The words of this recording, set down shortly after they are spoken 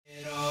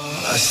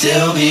I'll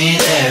still be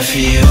there for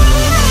you.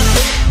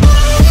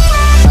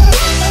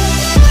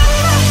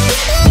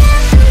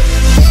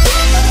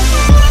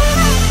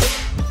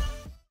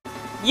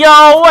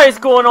 Yo, what is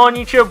going on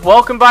YouTube?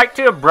 Welcome back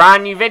to a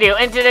brand new video.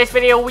 In today's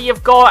video we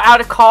have got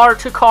out a car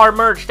to car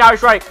merge. That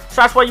is right,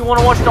 so that's why you want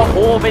to watch the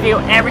whole video,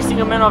 every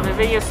single minute of the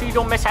video, so you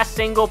don't miss a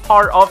single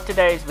part of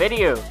today's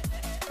video.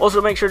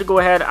 Also make sure to go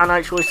ahead and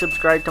actually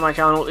subscribe to my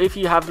channel if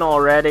you have not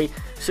already,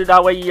 so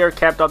that way you're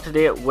kept up to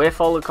date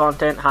with all the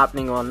content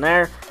happening on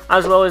there,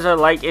 as well as a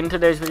like in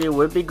today's video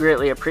would be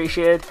greatly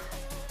appreciated.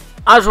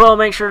 As well,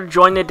 make sure to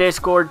join the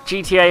Discord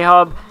GTA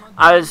Hub,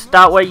 as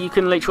that way you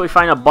can literally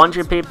find a bunch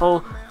of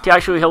people to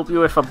actually help you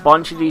with a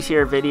bunch of these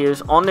here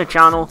videos on the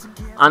channel.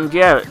 And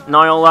yeah,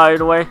 now all out of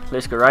the way,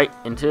 let's get right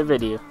into the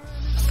video.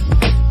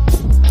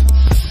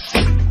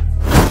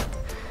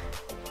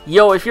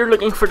 Yo, if you're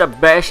looking for the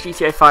best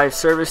GTA 5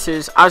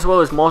 services as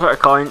well as modder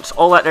accounts,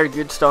 all that there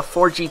good stuff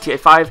for GTA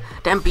 5,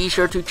 then be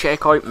sure to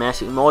check out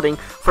MessyModding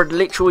for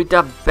literally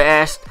the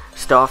best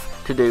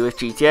stuff to do with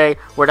GTA,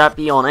 whether that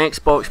be on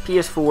Xbox,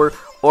 PS4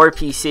 or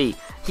PC.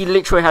 He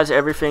literally has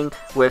everything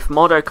with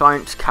modder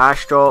accounts,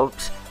 cash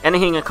drops,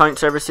 anything account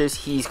services.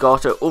 He's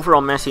got it over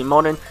on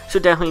MessyModding, so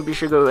definitely be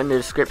sure to go in the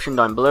description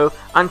down below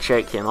and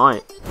check him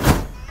out.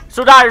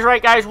 So that is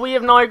right guys, we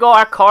have now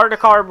got a car to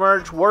car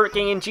merge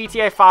working in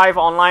GTA 5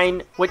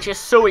 online, which is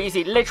so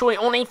easy. Literally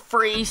only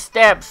 3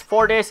 steps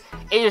for this.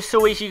 It is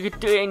so easy, you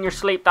could do it in your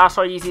sleep, that's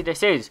how easy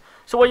this is.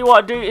 So what you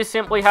want to do is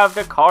simply have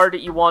the car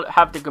that you want,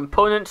 have the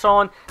components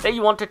on that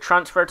you want to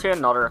transfer to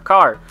another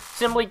car.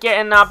 Simply get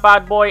in that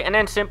bad boy and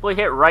then simply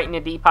hit right in the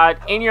D-pad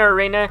in your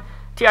arena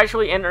to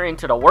actually enter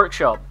into the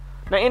workshop.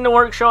 Now in the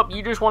workshop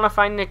you just want to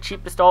find the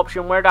cheapest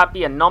option, whether that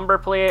be a number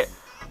plate,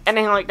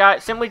 anything like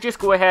that. Simply just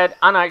go ahead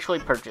and actually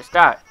purchase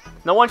that.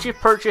 Now once you've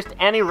purchased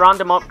any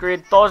random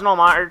upgrade, does not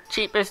matter,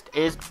 cheapest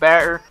is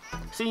better,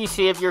 so you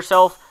save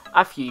yourself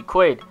a few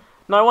quid.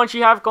 Now once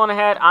you have gone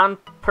ahead and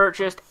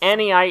purchased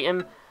any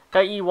item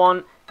that you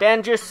want,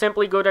 then just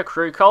simply go to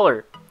crew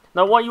color.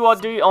 Now what you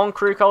want to do on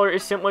crew color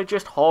is simply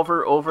just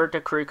hover over the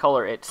crew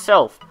color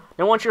itself.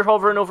 Now once you're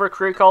hovering over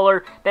crew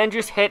color, then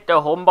just hit the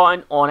home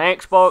button on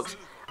Xbox,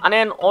 and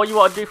then all you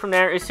want to do from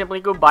there is simply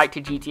go back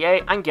to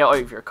GTA and get out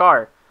of your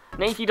car.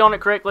 Now if you done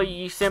it correctly,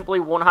 you simply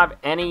won't have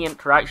any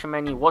interaction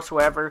menu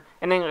whatsoever,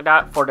 anything like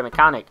that for the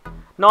mechanic.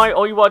 Now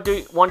all you want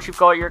to do once you've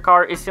got your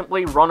car is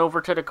simply run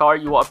over to the car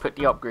you want to put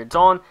the upgrades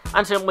on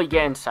and simply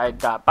get inside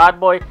that bad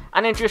boy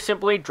and then just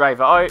simply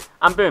drive it out,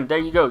 and boom, there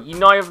you go. You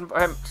now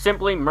have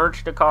simply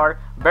merged the car.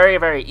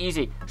 Very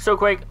easy, so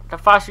quick. The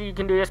faster you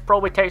can do this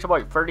probably takes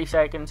about 30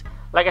 seconds.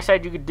 Like I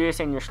said, you could do this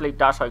in your sleep,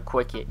 that's how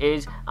quick it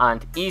is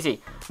and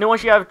easy. Now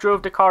once you have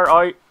drove the car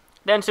out,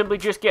 then simply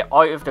just get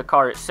out of the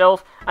car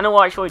itself and it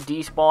will actually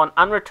despawn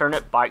and return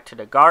it back to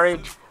the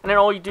garage. And then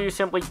all you do is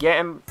simply get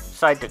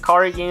inside the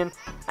car again,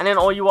 and then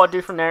all you want to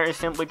do from there is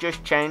simply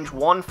just change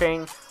one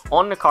thing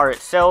on the car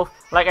itself.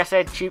 Like I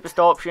said, cheapest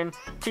option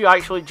to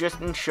actually just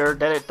ensure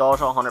that it does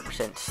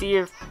 100%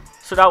 save.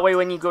 So that way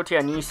when you go to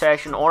a new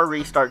session or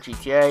restart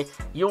GTA,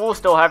 you will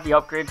still have the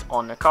upgrades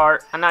on the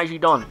car. And as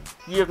you've done,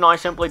 you have now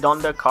simply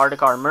done the car to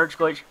car merge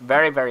glitch.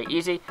 Very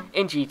easy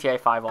in GTA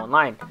 5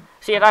 online.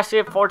 So yeah, that's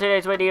it for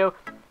today's video.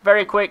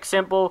 Very quick,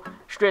 simple,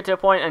 straight to the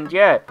point, and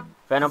yeah,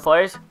 Venom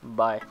plays,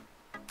 bye.